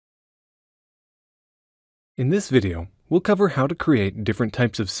In this video, we'll cover how to create different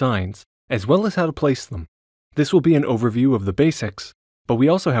types of signs, as well as how to place them. This will be an overview of the basics, but we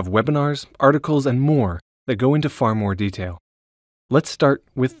also have webinars, articles, and more that go into far more detail. Let's start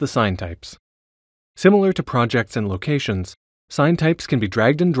with the sign types. Similar to projects and locations, sign types can be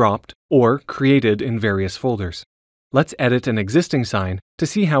dragged and dropped or created in various folders. Let's edit an existing sign to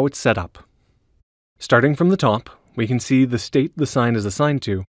see how it's set up. Starting from the top, we can see the state the sign is assigned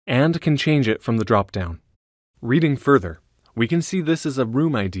to and can change it from the drop-down. Reading further, we can see this is a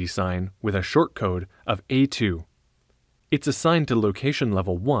room ID sign with a short code of A2. It's assigned to location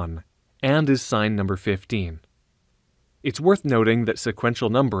level 1 and is sign number 15. It's worth noting that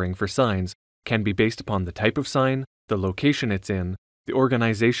sequential numbering for signs can be based upon the type of sign, the location it's in, the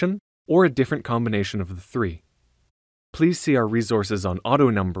organization, or a different combination of the three. Please see our resources on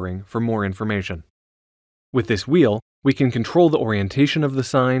auto-numbering for more information. With this wheel, we can control the orientation of the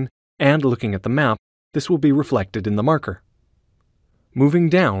sign, and looking at the map, this will be reflected in the marker. Moving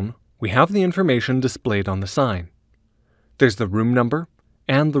down, we have the information displayed on the sign. There's the room number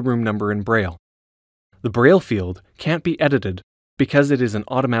and the room number in Braille. The Braille field can't be edited because it is an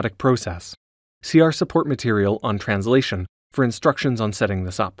automatic process. See our support material on translation for instructions on setting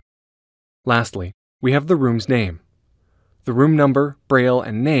this up. Lastly, we have the room's name. The room number, Braille,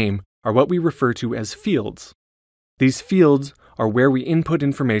 and name are what we refer to as fields. These fields are where we input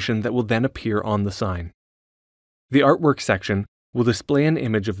information that will then appear on the sign. The artwork section will display an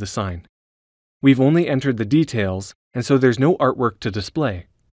image of the sign. We've only entered the details, and so there's no artwork to display.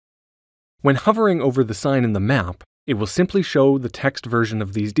 When hovering over the sign in the map, it will simply show the text version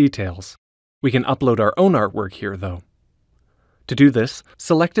of these details. We can upload our own artwork here, though. To do this,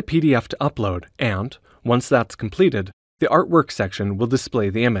 select a PDF to upload, and, once that's completed, the artwork section will display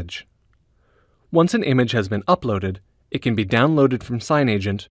the image. Once an image has been uploaded, it can be downloaded from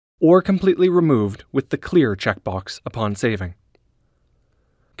SignAgent or completely removed with the Clear checkbox upon saving.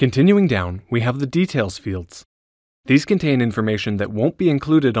 Continuing down, we have the Details fields. These contain information that won't be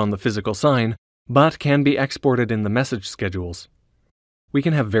included on the physical sign, but can be exported in the message schedules. We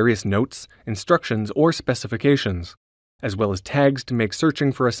can have various notes, instructions, or specifications, as well as tags to make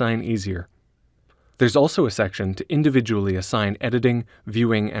searching for a sign easier. There's also a section to individually assign editing,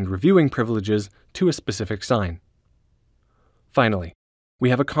 viewing, and reviewing privileges to a specific sign. Finally, we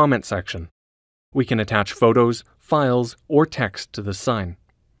have a comment section. We can attach photos, files, or text to the sign.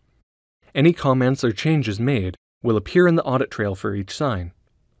 Any comments or changes made will appear in the audit trail for each sign.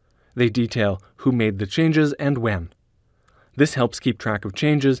 They detail who made the changes and when. This helps keep track of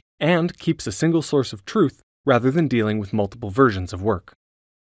changes and keeps a single source of truth rather than dealing with multiple versions of work.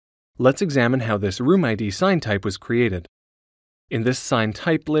 Let's examine how this room ID sign type was created. In this sign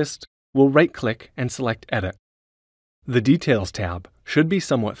type list, we'll right-click and select Edit. The Details tab should be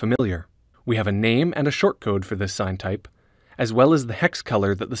somewhat familiar. We have a name and a shortcode for this sign type, as well as the hex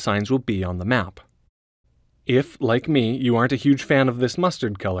color that the signs will be on the map. If, like me, you aren't a huge fan of this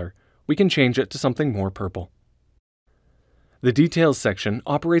mustard color, we can change it to something more purple. The Details section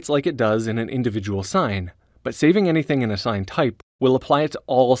operates like it does in an individual sign, but saving anything in a sign type will apply it to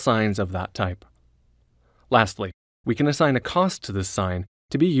all signs of that type. Lastly, we can assign a cost to this sign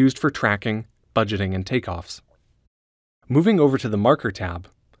to be used for tracking, budgeting, and takeoffs. Moving over to the Marker tab,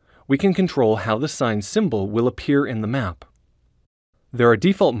 we can control how the sign symbol will appear in the map. There are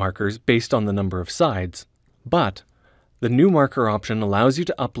default markers based on the number of sides, but the new marker option allows you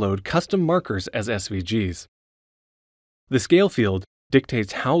to upload custom markers as SVGs. The Scale field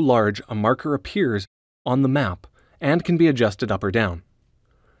dictates how large a marker appears on the map and can be adjusted up or down.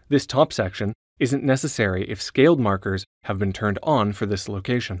 This top section isn't necessary if scaled markers have been turned on for this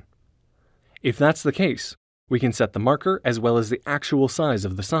location. If that's the case, we can set the marker as well as the actual size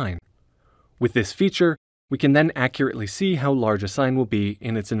of the sign. With this feature, we can then accurately see how large a sign will be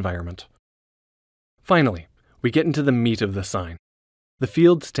in its environment. Finally, we get into the meat of the sign. The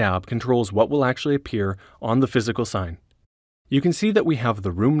Fields tab controls what will actually appear on the physical sign. You can see that we have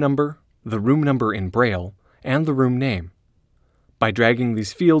the room number in Braille, and the room name. By dragging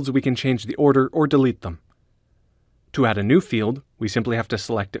these fields, we can change the order or delete them. To add a new field, we simply have to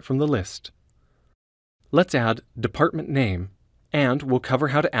select it from the list. Let's add department name, and we'll cover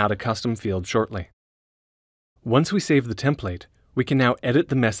how to add a custom field shortly. Once we save the template, we can now edit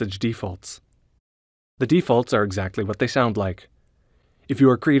the message defaults. The defaults are exactly what they sound like. If you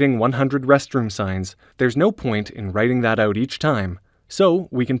are creating 100 restroom signs, there's no point in writing that out each time, so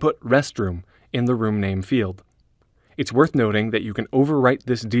we can put restroom in the room name field. It's worth noting that you can overwrite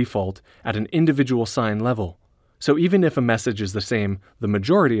this default at an individual sign level, so even if a message is the same the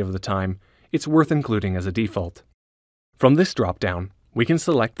majority of the time, it's worth including as a default. From this dropdown, we can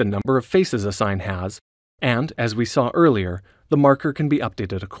select the number of faces a sign has, And, as we saw earlier, the marker can be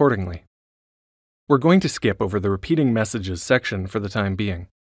updated accordingly. We're going to skip over the repeating messages section for the time being.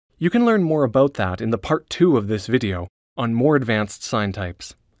 You can learn more about that in the part 2 of this video on more advanced sign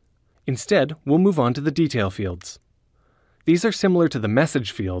types. Instead, we'll move on to the detail fields. These are similar to the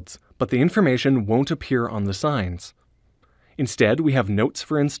message fields, but the information won't appear on the signs. Instead, we have notes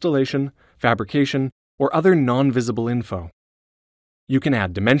for installation, fabrication, or other non-visible info. You can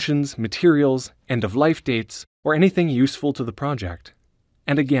add dimensions, materials, end-of-life dates, or anything useful to the project.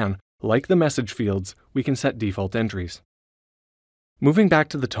 And again, like the message fields, we can set default entries. Moving back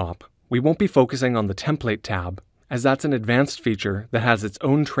to the top, we won't be focusing on the Template tab, as that's an advanced feature that has its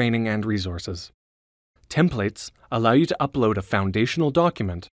own training and resources. Templates allow you to upload a foundational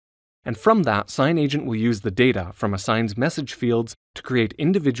document, and from that, SignAgent will use the data from a sign's message fields to create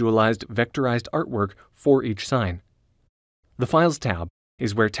individualized vectorized artwork for each sign. The Files tab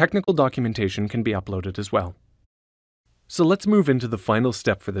is where technical documentation can be uploaded as well. So let's move into the final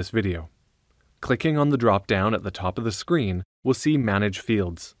step for this video. Clicking on the drop-down at the top of the screen, we'll see Manage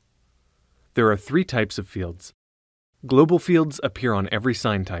Fields. There are 3 types of fields. Global fields appear on every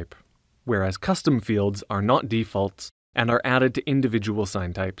sign type, whereas custom fields are not defaults and are added to individual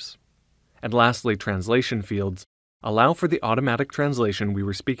sign types. And lastly, translation fields allow for the automatic translation we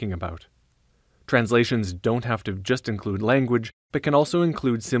were speaking about. Translations don't have to just include language, but can also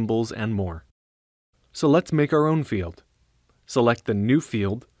include symbols and more. So let's make our own field. Select the new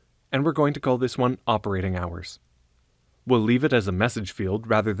field, and we're going to call this one Operating Hours. We'll leave it as a message field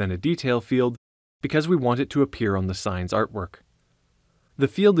rather than a detail field because we want it to appear on the sign's artwork. The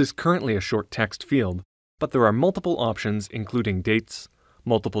field is currently a short text field, but there are multiple options including dates,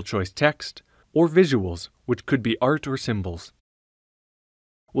 multiple choice text, or visuals, which could be art or symbols.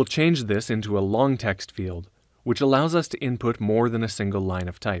 We'll change this into a long text field, which allows us to input more than a single line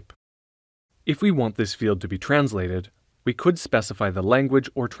of type. If we want this field to be translated, we could specify the language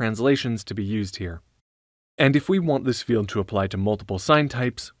or translations to be used here. And if we want this field to apply to multiple sign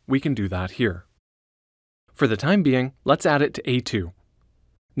types, we can do that here. For the time being, let's add it to A2.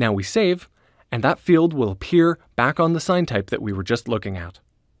 Now we save, and that field will appear back on the sign type that we were just looking at.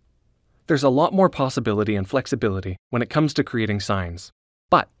 There's a lot more possibility and flexibility when it comes to creating signs.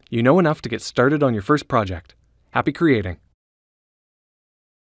 But you know enough to get started on your first project. Happy creating!